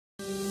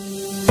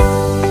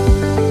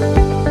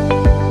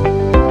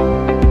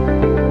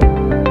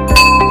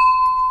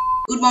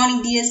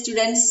morning, dear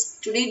students.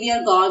 Today we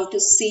are going to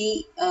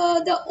see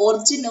the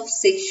origin of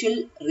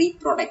sexual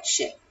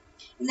reproduction.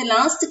 In the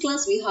last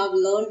class, we have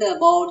learned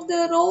about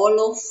the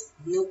role of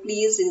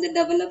nucleus in the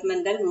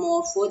developmental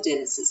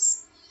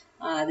morphogenesis.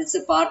 It's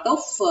a part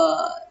of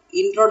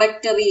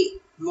introductory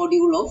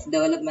module of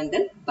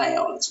developmental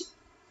biology.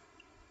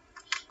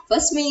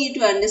 First, we need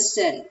to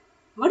understand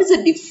what is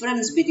the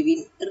difference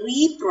between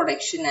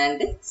reproduction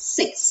and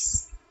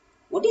sex.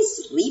 What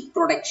is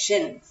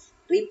reproduction?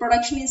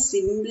 Reproduction is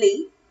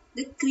simply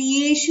the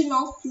creation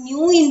of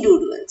new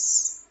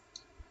individuals.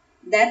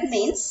 That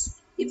means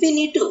if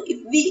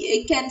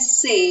we can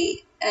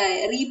say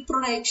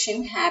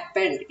reproduction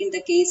happened in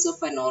the case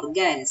of an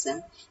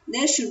organism,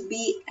 there should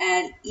be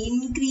an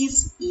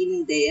increase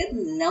in their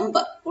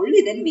number.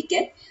 Only then we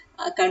can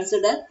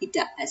consider it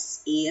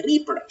as a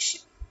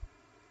reproduction.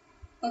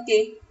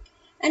 Okay.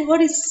 And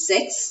what is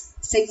sex?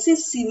 Sex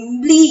is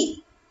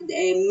simply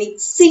the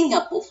mixing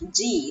up of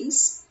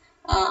genes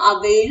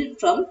availed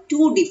from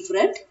two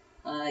different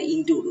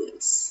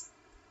individuals,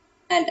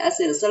 and as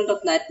a result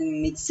of that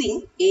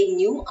mixing, a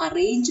new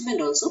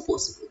arrangement also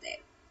possible there.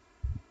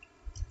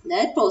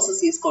 That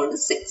process is called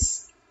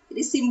sex. It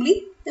is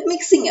simply the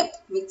mixing up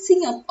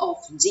of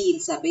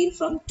genes availed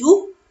from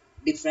two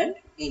different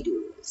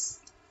individuals.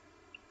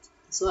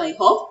 So I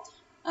hope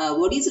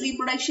what is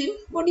reproduction,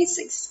 what is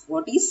sex,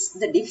 what is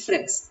the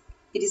difference,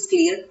 it is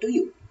clear to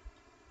you.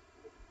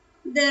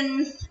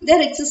 Then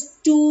there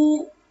exist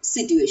two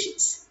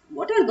situations.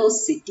 What are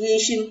those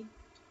situations?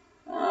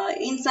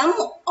 In some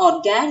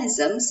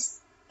organisms,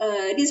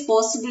 it is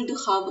possible to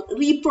have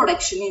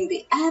reproduction in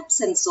the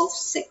absence of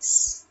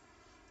sex.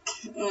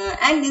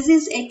 And this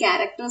is a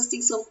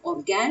characteristic of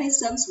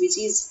organisms which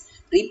is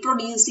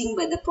reproducing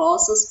by the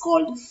process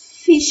called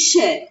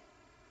fission.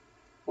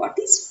 What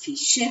is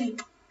fission?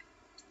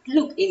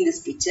 Look in this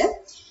picture.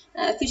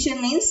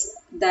 Fission means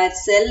that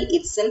cell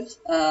itself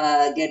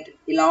get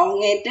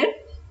elongated,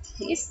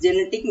 its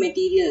genetic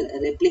material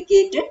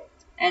replicated,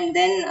 and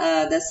then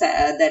that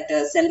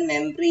cell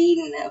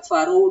membrane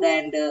furrowed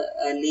and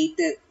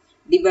later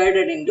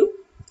divided into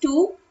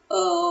two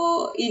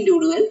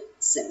individual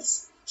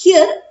cells.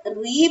 Here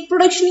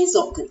reproduction is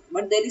occurring,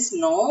 but there is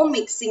no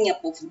mixing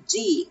up of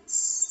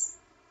genes.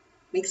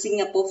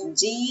 Mixing up of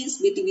genes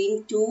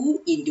between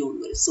two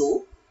individuals.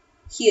 So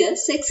here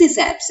sex is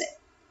absent.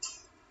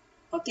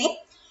 Okay.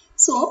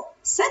 So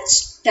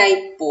such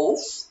type of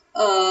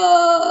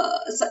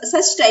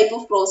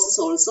process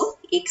also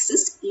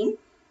exists in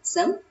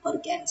some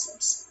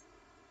organisms.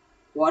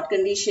 What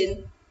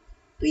condition?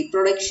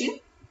 Reproduction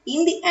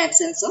in the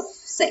absence of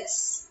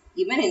sex.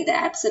 Even in the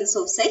absence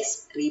of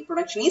sex,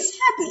 reproduction is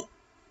happening.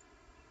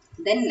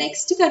 Then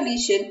next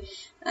condition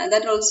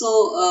that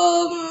also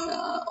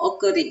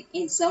occurring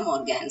in some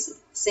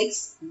organisms.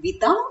 Sex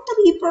without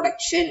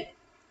reproduction.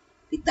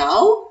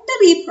 Without the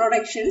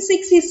reproduction,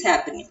 sex is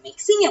happening.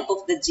 Mixing up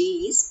of the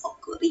gene is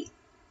occurring.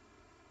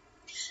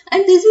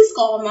 And this is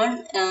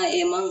common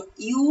among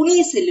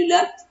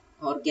unicellular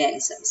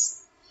organisms.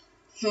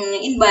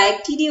 In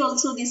bacteria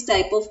also this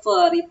type of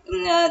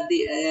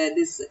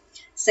this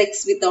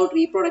sex without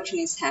reproduction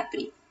is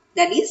happening.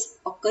 That is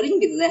occurring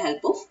with the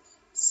help of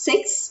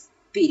sex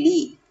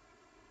pili.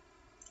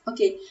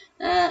 Okay,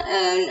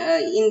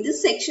 in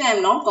this section I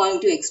am not going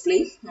to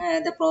explain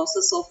the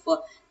process of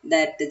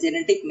that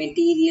genetic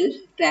material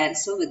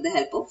transfer with the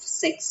help of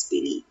sex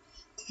pili.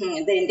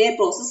 The entire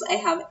process I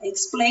have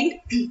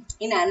explained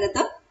in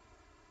another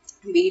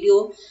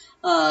video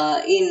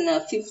in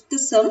 5th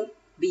SEM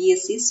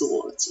MSc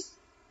Zoology.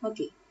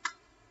 Okay.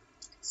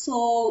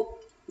 So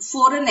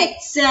for an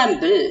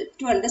example,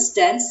 to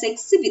understand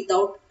sex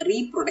without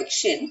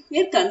reproduction,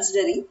 we are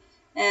considering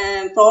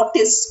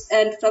protists,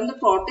 and from the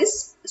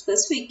protists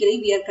specifically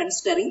we are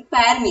considering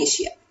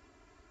paramecia.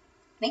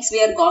 Next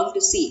we are going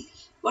to see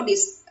what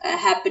is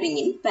happening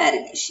in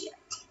paramecia.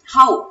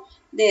 How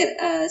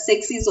their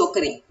sex is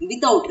occurring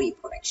without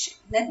reproduction.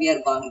 That we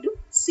are going to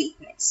see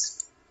next.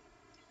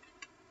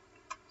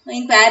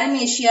 In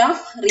paramecia,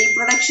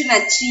 reproduction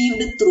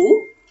achieved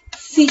through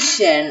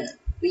fission.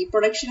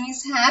 Reproduction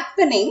is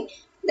happening,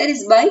 that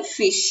is by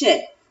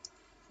fission,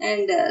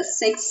 and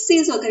sex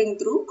is occurring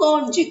through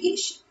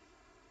conjugation.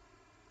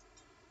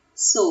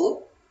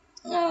 So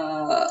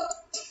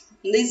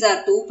these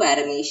are two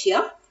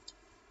paramecia,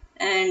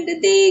 and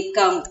they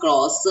come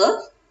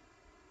closer,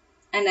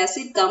 and as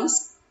it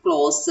comes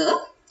closer,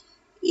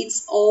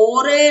 its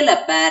oral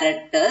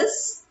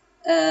apparatus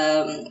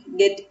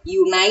get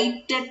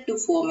united to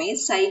form a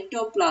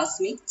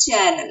cytoplasmic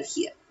channel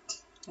here.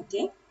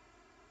 Okay.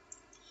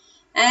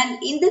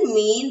 And in the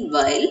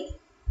meanwhile,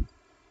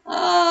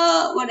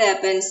 what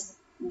happens?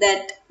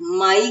 That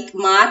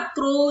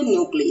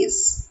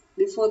macronucleus.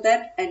 Before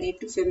that, I need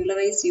to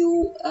familiarize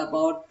you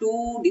about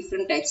two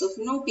different types of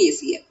nucleus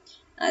here.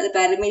 The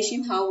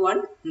paramecium have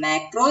one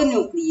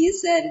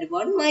macronucleus and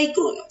one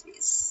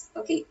micronucleus.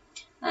 Okay.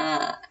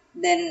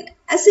 Then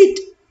as it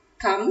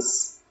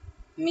comes,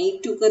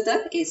 meet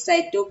together, a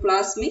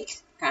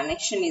cytoplasmic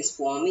connection is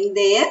forming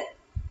there,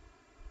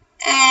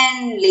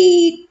 and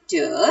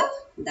later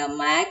the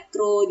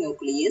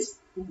macronucleus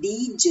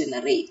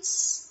degenerates.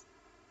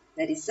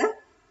 That is the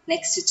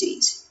next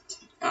stage.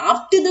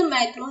 After the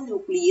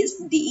macronucleus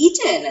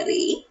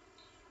degenerate,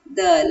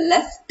 the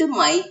left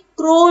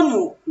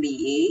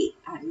micronuclei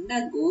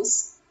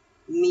undergoes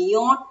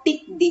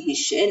meiotic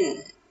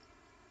division.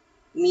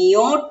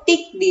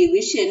 Meiotic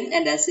division,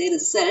 and as a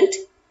result,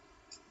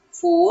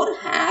 4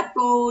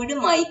 haploid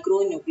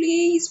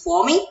micronuclei is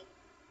forming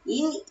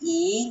in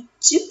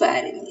each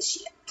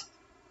parenchyma.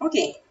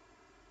 Okay.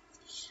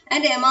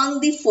 And among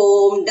the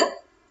formed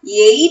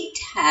 8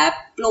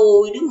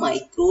 haploid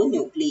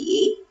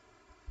micronuclei,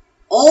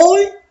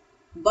 all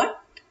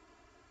but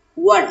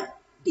one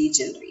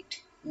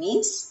degenerate.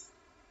 Means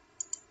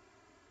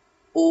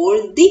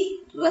all the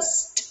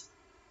rest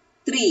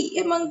 3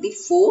 among the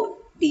 4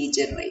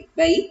 degenerate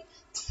by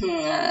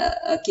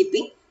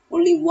keeping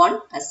only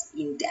one as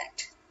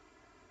intact.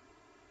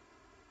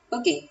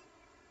 Okay.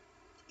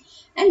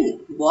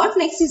 And what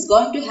next is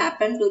going to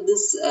happen to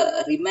this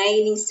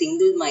remaining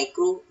single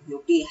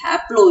micronuclei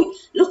haploid?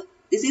 Look,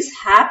 this is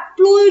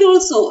haploid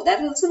also.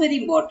 That is also very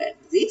important.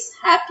 This is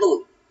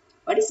haploid.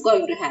 What is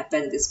going to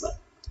happen this one?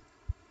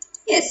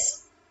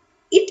 Yes,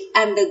 it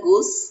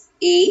undergoes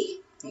a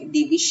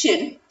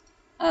division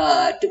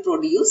to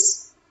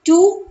produce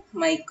 2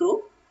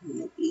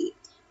 micronuclei.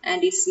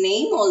 And its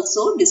name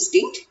also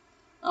distinct.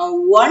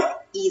 One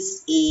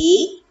is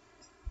a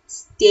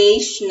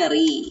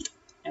stationary.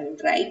 I will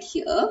write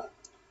here.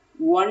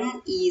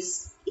 One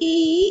is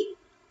a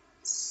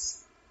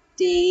stationary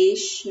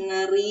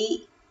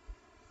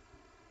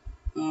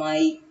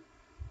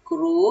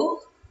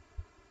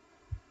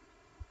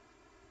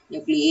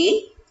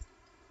micronuclei,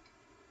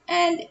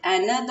 and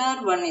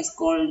another one is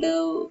called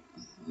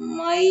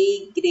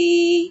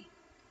migratory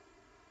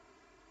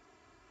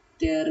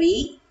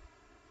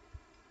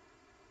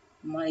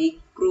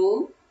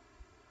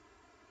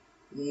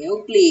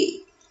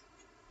micronuclei.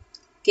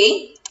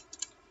 Okay.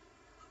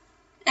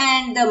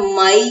 And the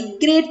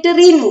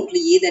migratory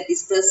nuclei that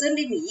is present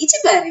in each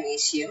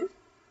parenchyma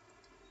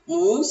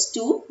moves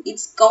to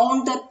its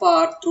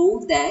counterpart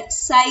through that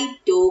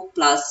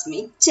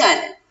cytoplasmic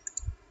channel.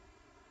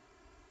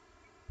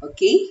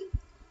 Okay.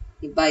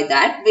 By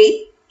that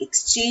way,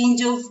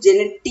 exchange of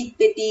genetic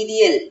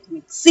material,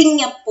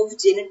 mixing up of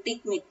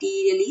genetic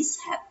material is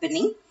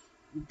happening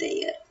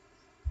there.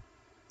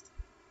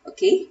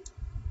 Okay.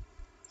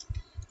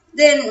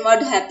 Then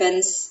what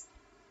happens?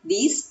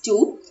 These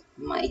 2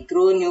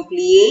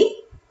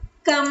 micronuclei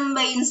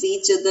combines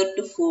each other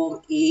to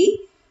form a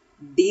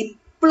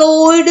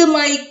diploid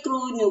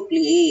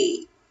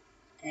micronuclei.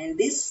 And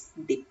this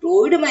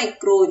diploid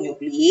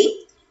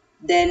micronuclei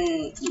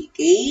then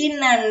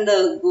again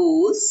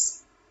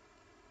undergoes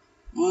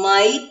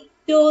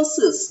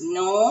mitosis,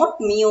 not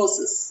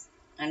meiosis.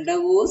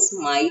 Undergoes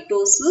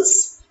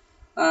mitosis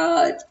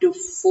to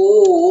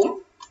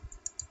form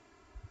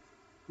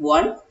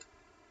one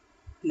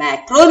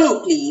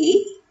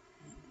macronuclei,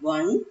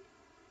 one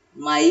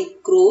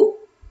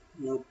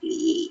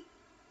micronuclei.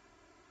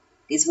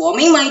 It is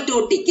forming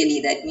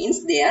mitotically. That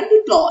means they are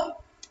diploid.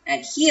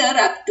 And here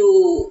up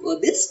to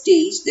this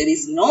stage, there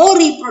is no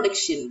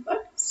reproduction,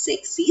 but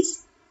sex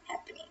is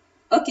happening.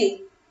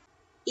 Okay.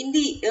 In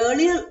the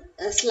earlier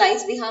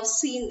slides, we have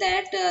seen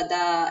that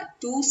the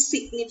 2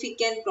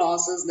 significant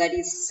processes, that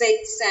is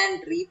sex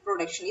and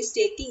reproduction, is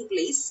taking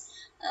place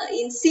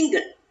in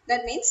single.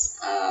 That means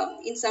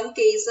in some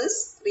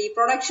cases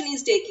reproduction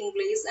is taking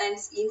place, and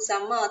in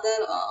some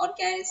other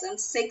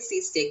organisms sex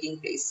is taking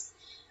place.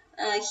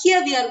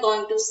 Here we are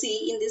going to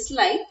see in this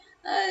slide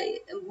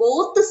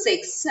both the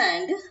sex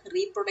and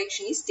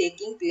reproduction is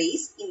taking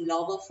place in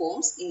lower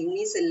forms, in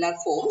unicellular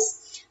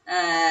forms.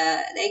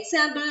 The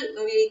example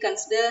we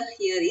consider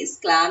here is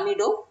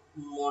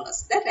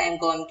Chlamydomonas, that I am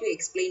going to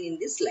explain in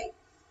this slide.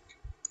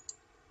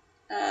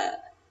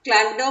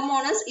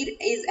 Chlamydomonas, it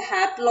is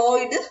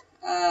haploid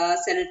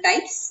cell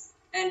types,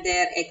 and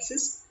there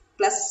exists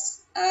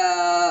plus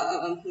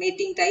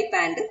mating type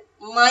and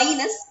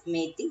minus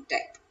mating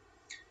type.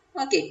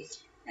 Okay,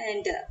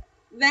 and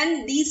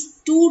when these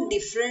 2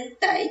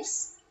 different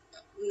types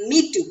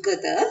meet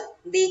together,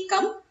 they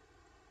come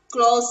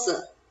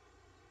closer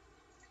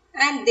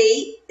and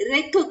they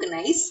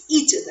recognize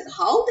each other.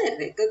 How the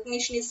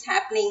recognition is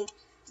happening?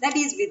 That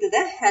is with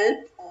the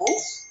help of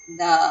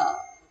the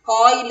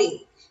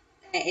coiling,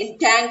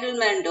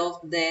 entanglement of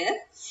their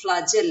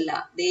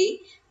flagella.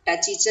 They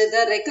touch each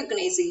other,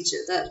 recognize each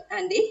other,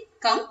 and they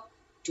come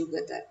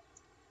together.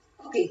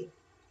 Okay.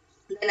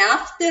 Then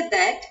after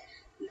that,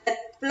 the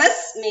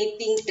plus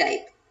mating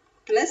type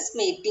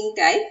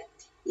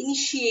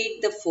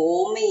initiate the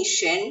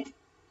formation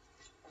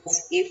of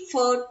a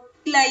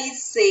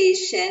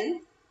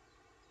fertilization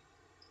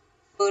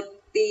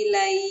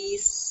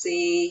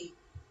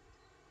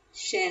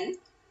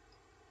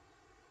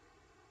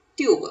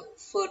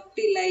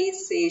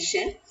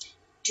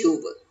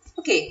tube.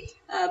 Okay,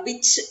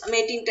 which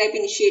mating type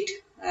initiate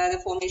the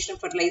formation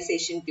of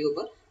fertilization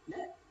tube?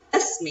 The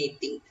plus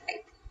mating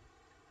type.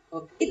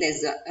 Okay,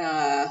 there's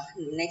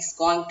next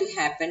going to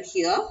happen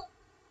here.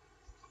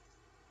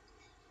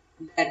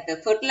 that the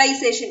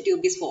fertilization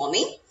tube is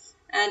forming,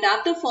 and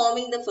after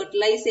forming the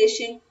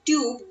fertilization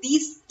tube,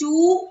 these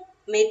two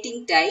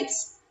mating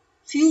types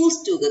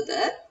fuse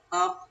together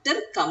after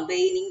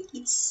combining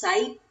its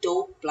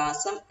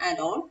cytoplasm and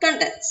all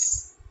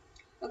contents.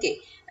 Okay,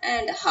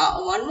 and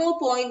one more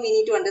point we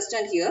need to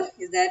understand here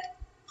is that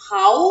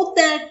how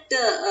that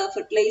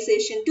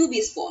fertilization tube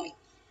is forming.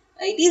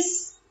 It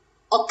is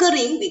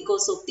occurring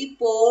because of the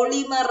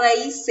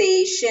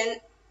polymerization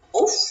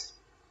of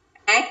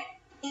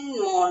actin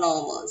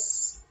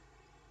monomers.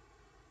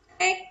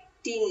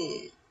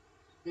 Actin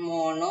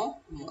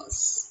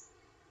monomers.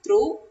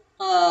 Through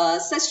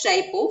such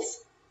type of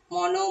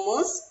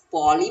monomers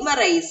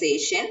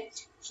polymerization,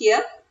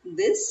 here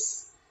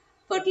this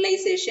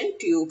fertilization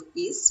tube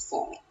is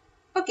forming.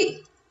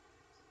 Okay.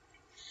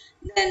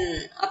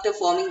 Then after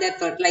forming that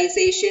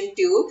fertilization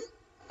tube,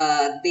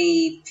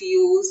 they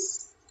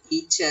fuse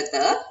each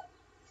other,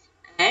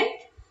 and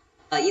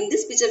in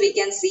this picture we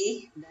can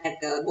see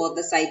that both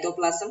the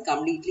cytoplasm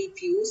completely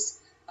fused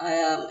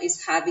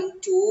is having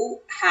two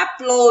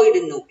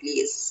haploid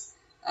nucleus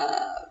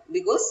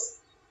because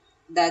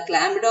the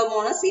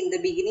chlamydomonas in the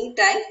beginning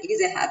time it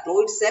is a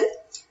haploid cell,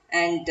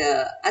 and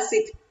as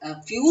it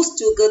fused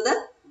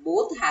together,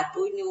 both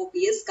haploid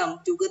nucleus come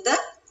together,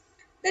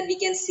 that we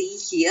can see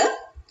here,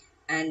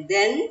 and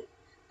then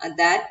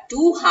that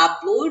two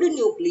haploid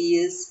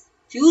nucleus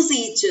fuse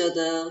each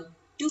other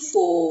to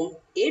form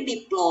a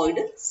diploid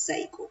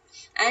zygote,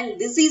 and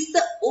this is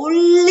the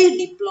only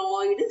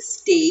diploid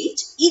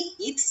stage in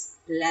its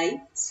life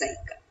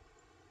cycle.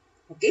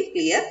 Okay,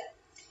 clear?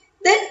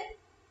 Then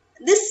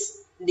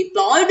this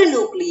diploid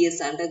nucleus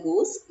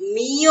undergoes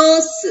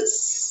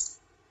meiosis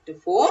to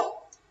form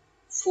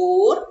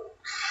four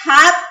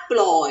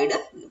haploid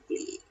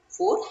nuclei.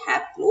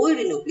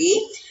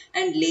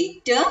 And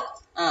later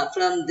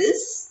from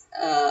this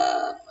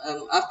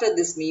after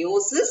this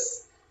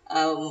meiosis,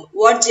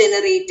 what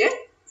generated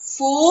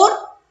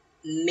four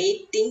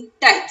mating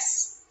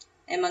types.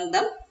 Among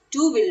them,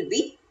 two will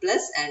be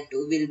plus and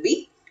two will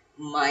be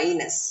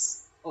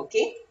minus.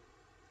 Okay.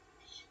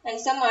 And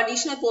some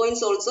additional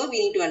points also we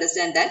need to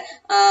understand that.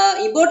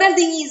 Important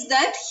thing is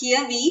that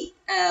here we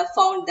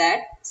found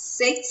that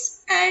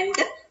sex and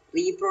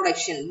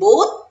reproduction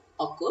both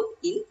occur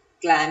in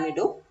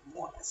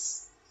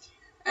chlamydomonas.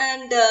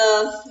 And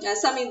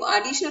some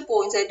additional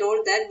points I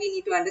told that we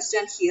need to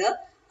understand here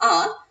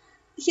are,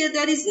 here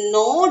there is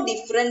no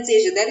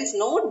differentiation, there is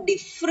no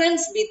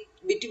difference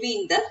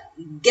between the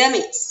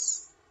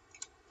gametes.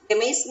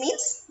 Gametes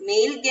means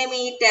male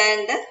gamete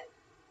and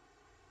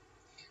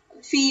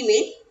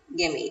female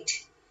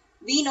gamete.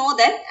 We know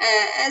that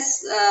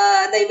as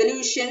the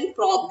evolution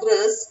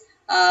progress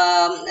in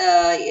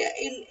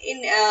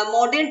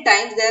modern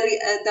times,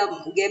 the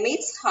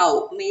gametes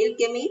have, male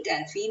gamete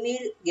and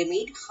female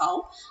gamete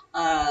have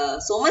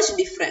so much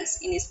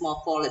difference in its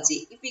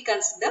morphology. If we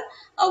consider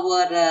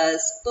our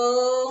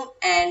sperm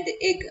and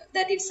egg,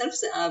 that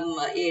itself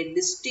a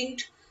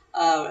distinct,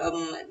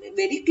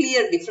 very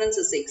clear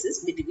differences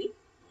exist between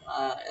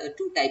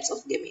two types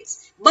of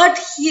gametes. But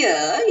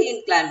here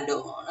in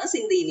chlamydomonas,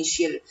 in the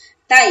initial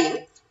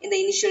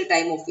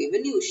time of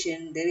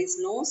evolution, there is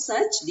no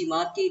such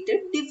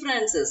demarcated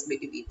differences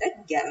between the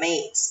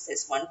gametes.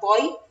 That's one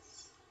point.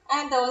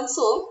 And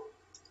also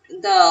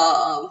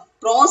the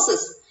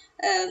process,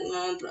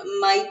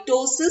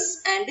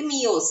 mitosis and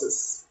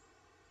meiosis.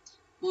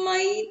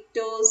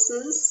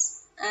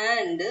 Mitosis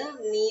and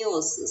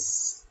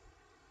meiosis.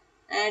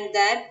 And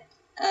that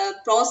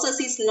process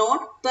is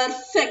not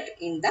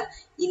perfect in the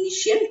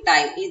initial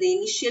time, in the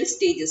initial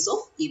stages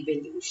of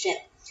evolution.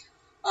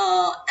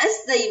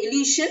 As the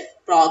evolution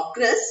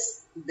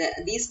progresses,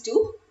 these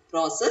two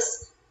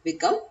processes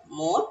become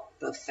more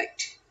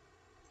perfect.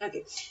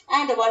 Okay,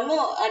 and one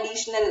more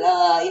additional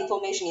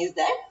information is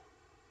that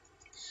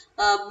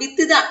with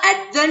the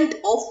advent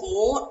of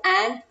more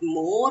and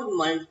more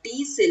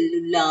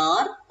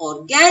multicellular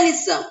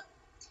organism,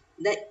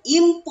 the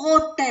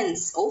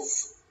importance of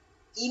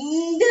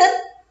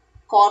intercellular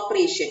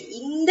cooperation.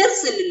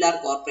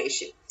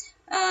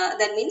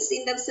 That means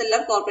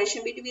intercellular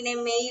cooperation between a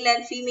male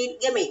and female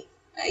gamete,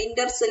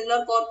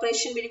 intercellular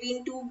cooperation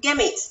between two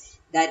gametes,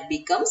 that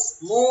becomes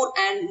more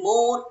and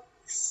more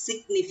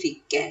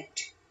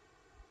significant.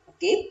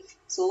 Okay,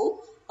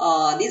 so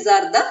these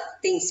are the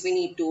things we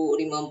need to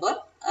remember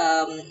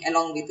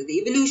along with the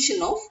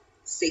evolution of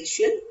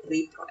sexual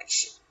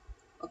reproduction.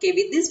 Okay,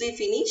 with this we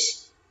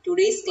finish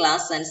today's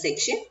class and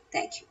section.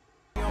 Thank you.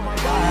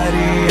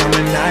 I'm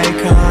an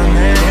icon,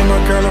 man. I'm a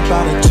girl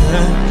about a 10.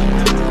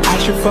 I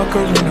should fuck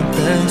her in a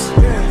Benz.